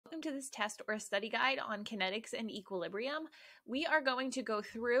welcome to this test or study guide on kinetics and equilibrium. We are going to go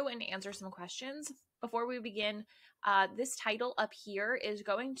through and answer some questions. Before we begin, this title up here is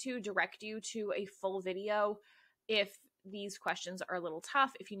going to direct you to a full video if these questions are a little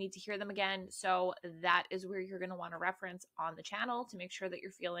tough, if you need to hear them again. So that is where you're going to want to reference on the channel to make sure that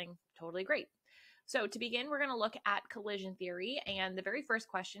you're feeling totally great. So to begin, we're going to look at collision theory, and the very first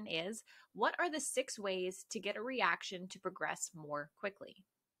question is, what are the 6 ways to get a reaction to progress more quickly?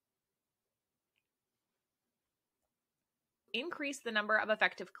 Increase the number of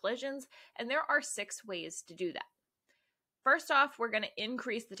effective collisions, and there are 6 ways to do that. First off, we're going to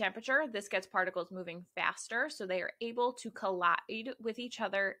increase the temperature. This gets particles moving faster, so they are able to collide with each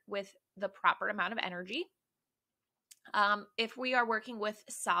other with the proper amount of energy. If we are working with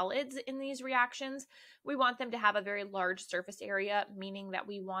solids in these reactions, we want them to have a very large surface area, meaning that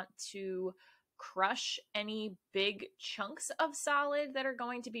we want to crush any big chunks of solid that are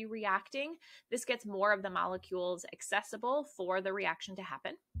going to be reacting. This gets more of the molecules accessible for the reaction to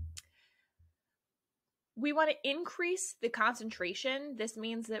happen. We want to increase the concentration. This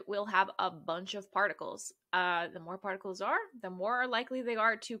means that we'll have a bunch of particles. The more particles are, the more likely they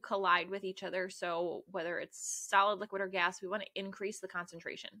are to collide with each other. So whether it's solid, liquid, or gas, we want to increase the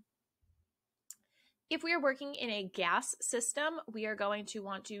concentration. If we are working in a gas system, we are going to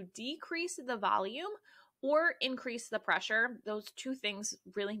want to decrease the volume or increase the pressure. Those two things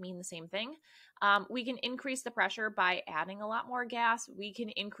really mean the same thing. We can increase the pressure by adding a lot more gas. We can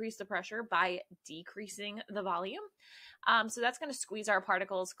increase the pressure by decreasing the volume. So that's going to squeeze our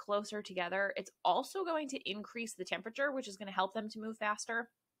particles closer together. It's also going to increase the temperature, which is going to help them to move faster.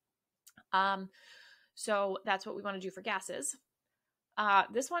 So that's what we want to do for gases.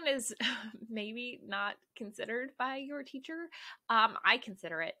 This one is maybe not considered by your teacher. I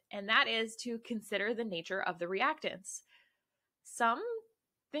consider it, and that is to consider the nature of the reactants. Some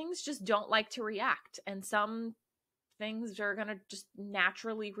things just don't like to react, and some things are going to just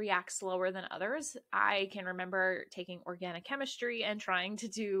naturally react slower than others. I can remember taking organic chemistry and trying to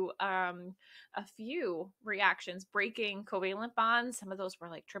do a few reactions, breaking covalent bonds. Some of those were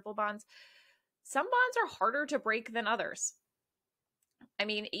like triple bonds. Some bonds are harder to break than others. I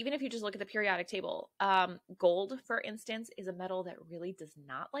mean, even if you just look at the periodic table, gold, for instance, is a metal that really does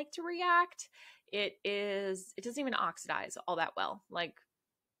not like to react. It doesn't even oxidize all that well. Like,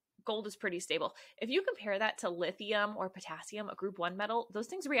 gold is pretty stable. If you compare that to lithium or potassium, a group 1 metal, those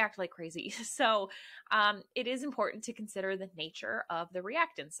things react like crazy. So it is important to consider the nature of the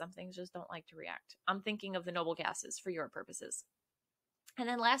reactants. Some things just don't like to react. I'm thinking of the noble gases for your purposes. And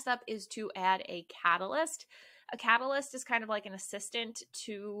then last up is to add a catalyst. A catalyst is kind of like an assistant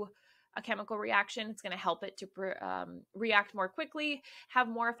to a chemical reaction. It's going to help it to react more quickly, have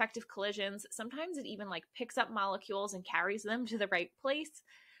more effective collisions. Sometimes it even like picks up molecules and carries them to the right place.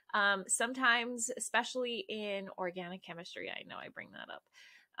 Sometimes, especially in organic chemistry, I know I bring that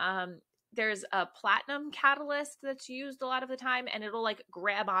up. There's a platinum catalyst that's used a lot of the time, and it'll like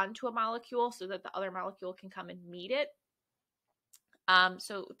grab onto a molecule so that the other molecule can come and meet it.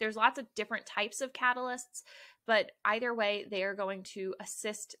 So there's lots of different types of catalysts, but either way, they are going to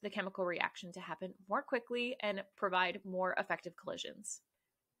assist the chemical reaction to happen more quickly and provide more effective collisions.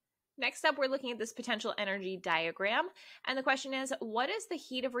 Next up, we're looking at this potential energy diagram. And the question is, what is the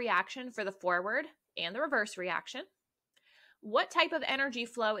heat of reaction for the forward and the reverse reaction? What type of energy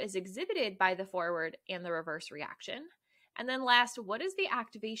flow is exhibited by the forward and the reverse reaction? And then last, what is the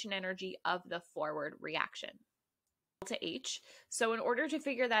activation energy of the forward reaction? To H. So in order to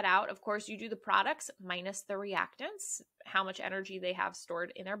figure that out, of course, you do the products minus the reactants, how much energy they have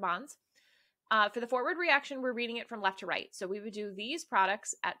stored in their bonds. For the forward reaction, we're reading it from left to right. So we would do these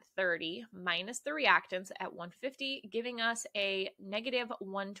products at 30 minus the reactants at 150, giving us a negative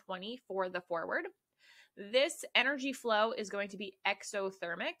 120 for the forward. This energy flow is going to be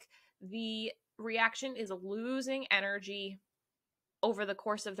exothermic. The reaction is losing energy over the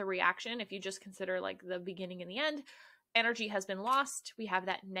course of the reaction. If you just consider like the beginning and the end, energy has been lost. We have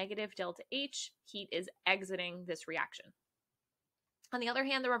that negative delta H. Heat is exiting this reaction. On the other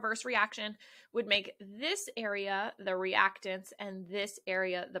hand, the reverse reaction would make this area the reactants and this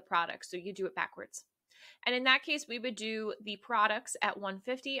area the products. So you do it backwards. And in that case, we would do the products at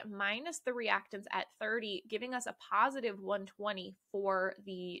 150 minus the reactants at 30, giving us a positive 120 for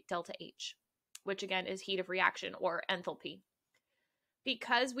the delta H, which again is heat of reaction or enthalpy.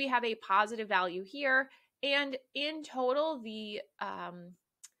 Because we have a positive value here, and in total, the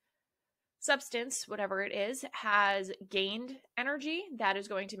substance, whatever it is, has gained energy, that is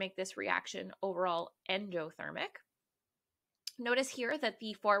going to make this reaction overall endothermic. Notice here that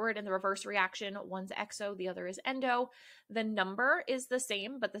the forward and the reverse reaction, one's exo, the other is endo. The number is the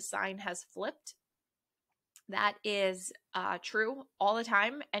same, but the sign has flipped. That is true all the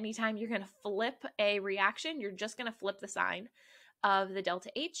time. Anytime you're going to flip a reaction, you're just going to flip the sign of the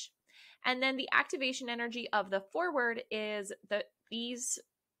delta H. And then the activation energy of the forward is that these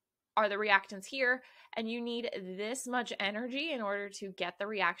are the reactants here, and you need this much energy in order to get the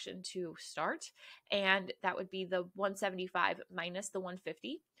reaction to start. And that would be the 175 minus the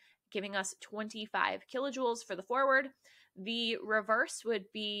 150, giving us 25 kilojoules for the forward. The reverse would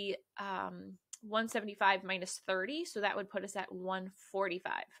be 175 minus 30, so that would put us at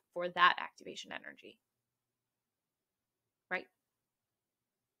 145 for that activation energy. Right?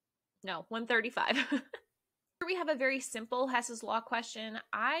 No, 135. Here we have a very simple Hess's law question.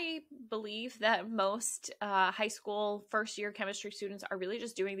 I believe that most high school first year chemistry students are really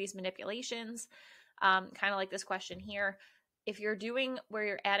just doing these manipulations, kind of like this question here. If you're doing where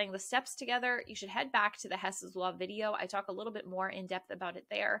you're adding the steps together, you should head back to the Hess's law video. I talk a little bit more in depth about it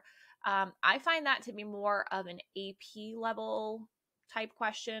there. I find that to be more of an AP level type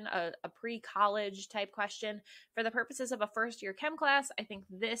question, a pre-college type question. For the purposes of a first year chem class, I think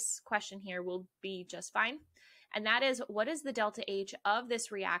this question here will be just fine. And that is, what is the delta H of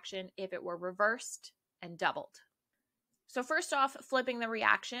this reaction if it were reversed and doubled? So first off, flipping the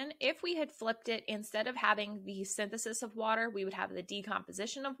reaction, if we had flipped it, instead of having the synthesis of water, we would have the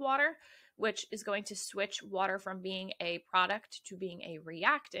decomposition of water, which is going to switch water from being a product to being a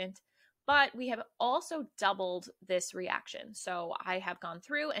reactant. But we have also doubled this reaction. So I have gone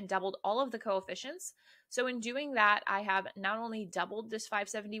through and doubled all of the coefficients. So in doing that, I have not only doubled this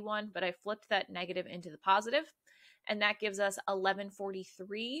 571, but I flipped that negative into the positive. And that gives us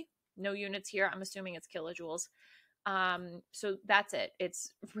 1143. No units here. I'm assuming it's kilojoules. So that's it.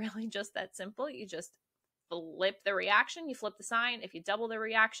 It's really just that simple. You just flip the reaction, you flip the sign. If you double the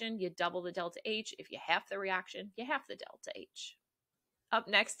reaction, you double the delta H. If you half the reaction, you half the delta H. Up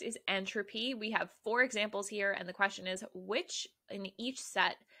next is entropy. We have 4 examples here, and the question is, which in each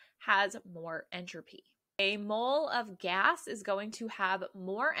set has more entropy? A mole of gas is going to have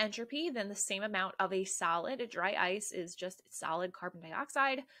more entropy than the same amount of a solid. A dry ice is just solid carbon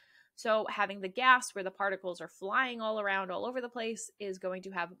dioxide. So having the gas where the particles are flying all around all over the place is going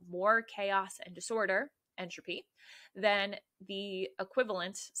to have more chaos and disorder, entropy, than the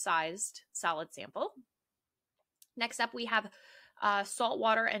equivalent sized solid sample. Next up, we have salt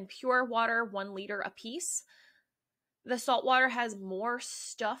water and pure water, 1 liter apiece. The salt water has more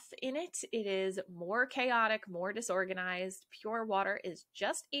stuff in it. It is more chaotic, more disorganized. Pure water is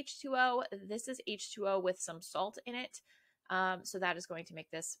just H2O. This is H2O with some salt in it. So that is going to make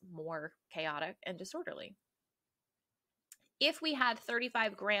this more chaotic and disorderly. If we had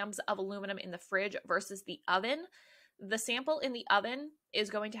 35 grams of aluminum in the fridge versus the oven, the sample in the oven is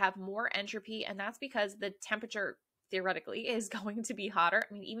going to have more entropy, and that's because the temperature theoretically is going to be hotter.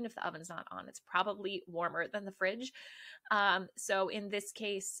 I mean, even if the oven's not on, it's probably warmer than the fridge. So in this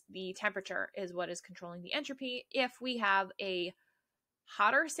case, the temperature is what is controlling the entropy. If we have a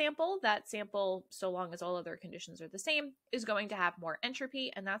hotter sample, that sample, so long as all other conditions are the same, is going to have more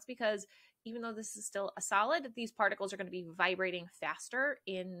entropy. And that's because even though this is still a solid, these particles are going to be vibrating faster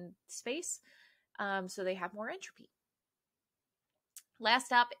in space. So they have more entropy.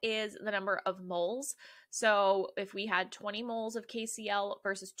 Last up is the number of moles. So if we had 20 moles of KCl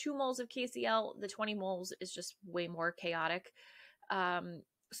versus 2 moles of KCl, the 20 moles is just way more chaotic.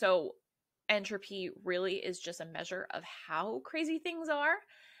 So entropy really is just a measure of how crazy things are.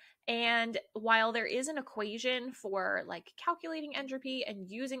 And while there is an equation for like calculating entropy and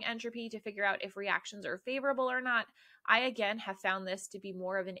using entropy to figure out if reactions are favorable or not, I again have found this to be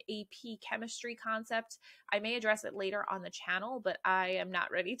more of an AP chemistry concept. I may address it later on the channel, but I am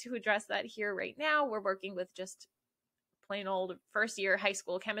not ready to address that here right now. We're working with just plain old first year high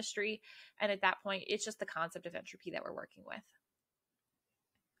school chemistry. And at that point, it's just the concept of entropy that we're working with.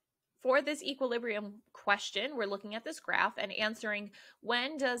 For this equilibrium question, we're looking at this graph and answering,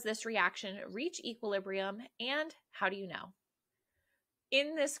 when does this reaction reach equilibrium and how do you know?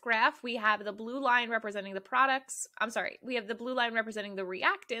 In this graph, we have the blue line representing the products. We have the blue line representing the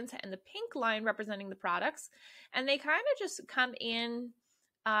reactants and the pink line representing the products. And they kind of just come in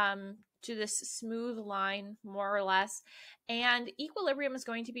to this smooth line, more or less. And equilibrium is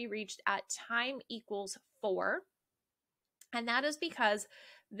going to be reached at time equals 4. And that is because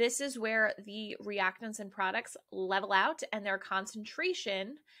this is where the reactants and products level out and their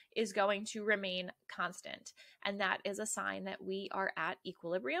concentration is going to remain constant. And that is a sign that we are at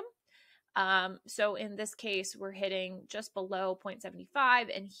equilibrium. So in this case, we're hitting just below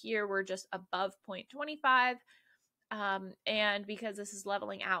 0.75, and here we're just above 0.25. And because this is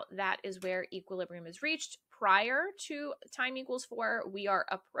leveling out, that is where equilibrium is reached. Prior to time equals 4, we are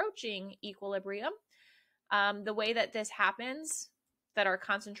approaching equilibrium. The way that this happens, that our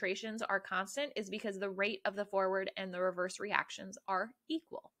concentrations are constant, is because the rate of the forward and the reverse reactions are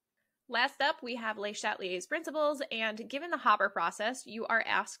equal. Last up, we have Le Chatelier's principles, and given the Haber process, you are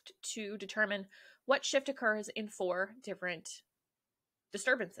asked to determine what shift occurs in 4 different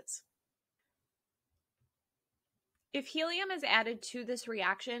disturbances. If helium is added to this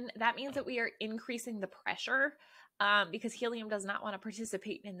reaction, that means that we are increasing the pressure because helium does not want to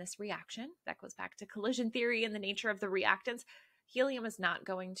participate in this reaction. That goes back to collision theory and the nature of the reactants. Helium is not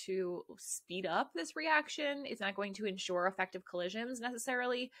going to speed up this reaction. It's not going to ensure effective collisions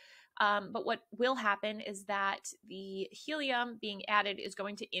necessarily. But what will happen is that the helium being added is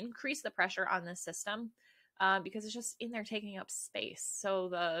going to increase the pressure on this system because it's just in there taking up space. So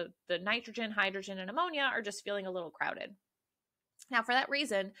the nitrogen, hydrogen, and ammonia are just feeling a little crowded. Now, for that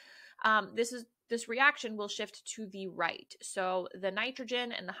reason, this reaction will shift to the right. So the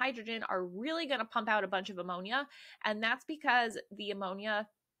nitrogen and the hydrogen are really going to pump out a bunch of ammonia, and that's because the ammonia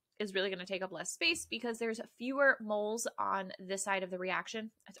is really going to take up less space because there's fewer moles on this side of the reaction.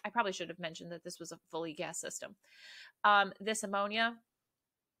 I probably should have mentioned that this was a fully gas system. This ammonia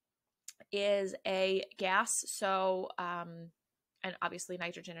is a gas, so and obviously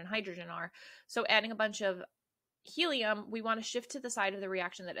nitrogen and hydrogen are. So adding a bunch of helium, we want to shift to the side of the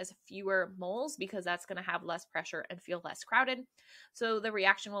reaction that has fewer moles because that's going to have less pressure and feel less crowded. So the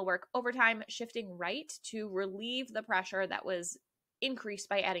reaction will work overtime, shifting right to relieve the pressure that was increased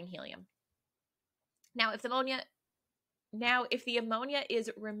by adding helium. Now, if the ammonia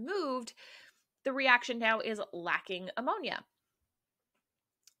is removed, the reaction now is lacking ammonia.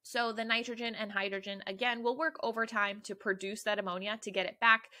 So the nitrogen and hydrogen, again, will work overtime to produce that ammonia, to get it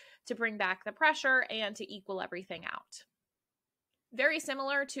back, to bring back the pressure, and to equal everything out. Very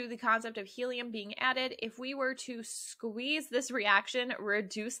similar to the concept of helium being added, if we were to squeeze this reaction,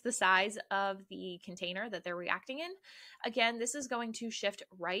 reduce the size of the container that they're reacting in, again, this is going to shift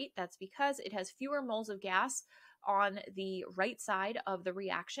right. That's because it has fewer moles of gas on the right side of the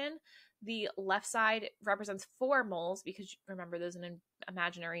reaction. The left side represents 4 moles because remember there's an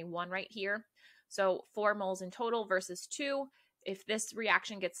imaginary 1 right here. So 4 moles in total versus 2. If this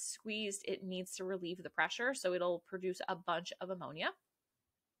reaction gets squeezed, it needs to relieve the pressure, so it'll produce a bunch of ammonia.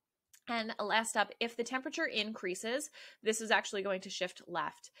 And last up, if the temperature increases, this is actually going to shift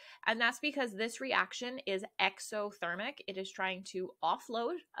left. And that's because this reaction is exothermic. It is trying to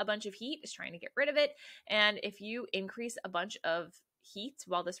offload a bunch of heat, it's trying to get rid of it. And if you increase a bunch of heat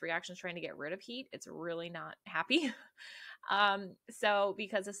while this reaction is trying to get rid of heat, it's really not happy. So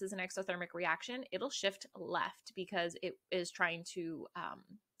because this is an exothermic reaction, it'll shift left because it is trying to,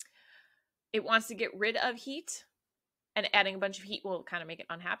 it wants to get rid of heat, and adding a bunch of heat will kind of make it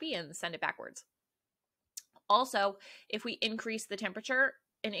unhappy and send it backwards. Also, if we increase the temperature,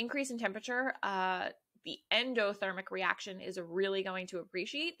 an increase in temperature, the endothermic reaction is really going to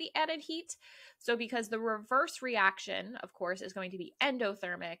appreciate the added heat. So because the reverse reaction, of course, is going to be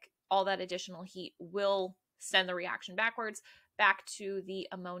endothermic, all that additional heat will send the reaction backwards, back to the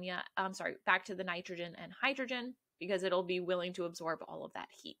back to the nitrogen and hydrogen, because it'll be willing to absorb all of that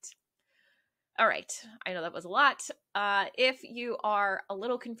heat. All right, I know that was a lot. If you are a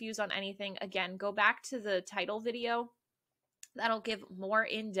little confused on anything, again, go back to the title video. That'll give more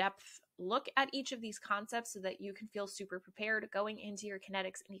in-depth look at each of these concepts so that you can feel super prepared going into your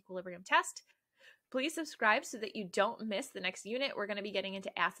kinetics and equilibrium test. Please subscribe so that you don't miss the next unit. We're going to be getting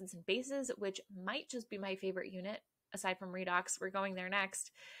into acids and bases, which might just be my favorite unit aside from redox. We're going there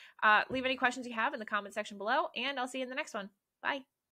next. Leave any questions you have in the comment section below, and I'll see you in the next one. Bye.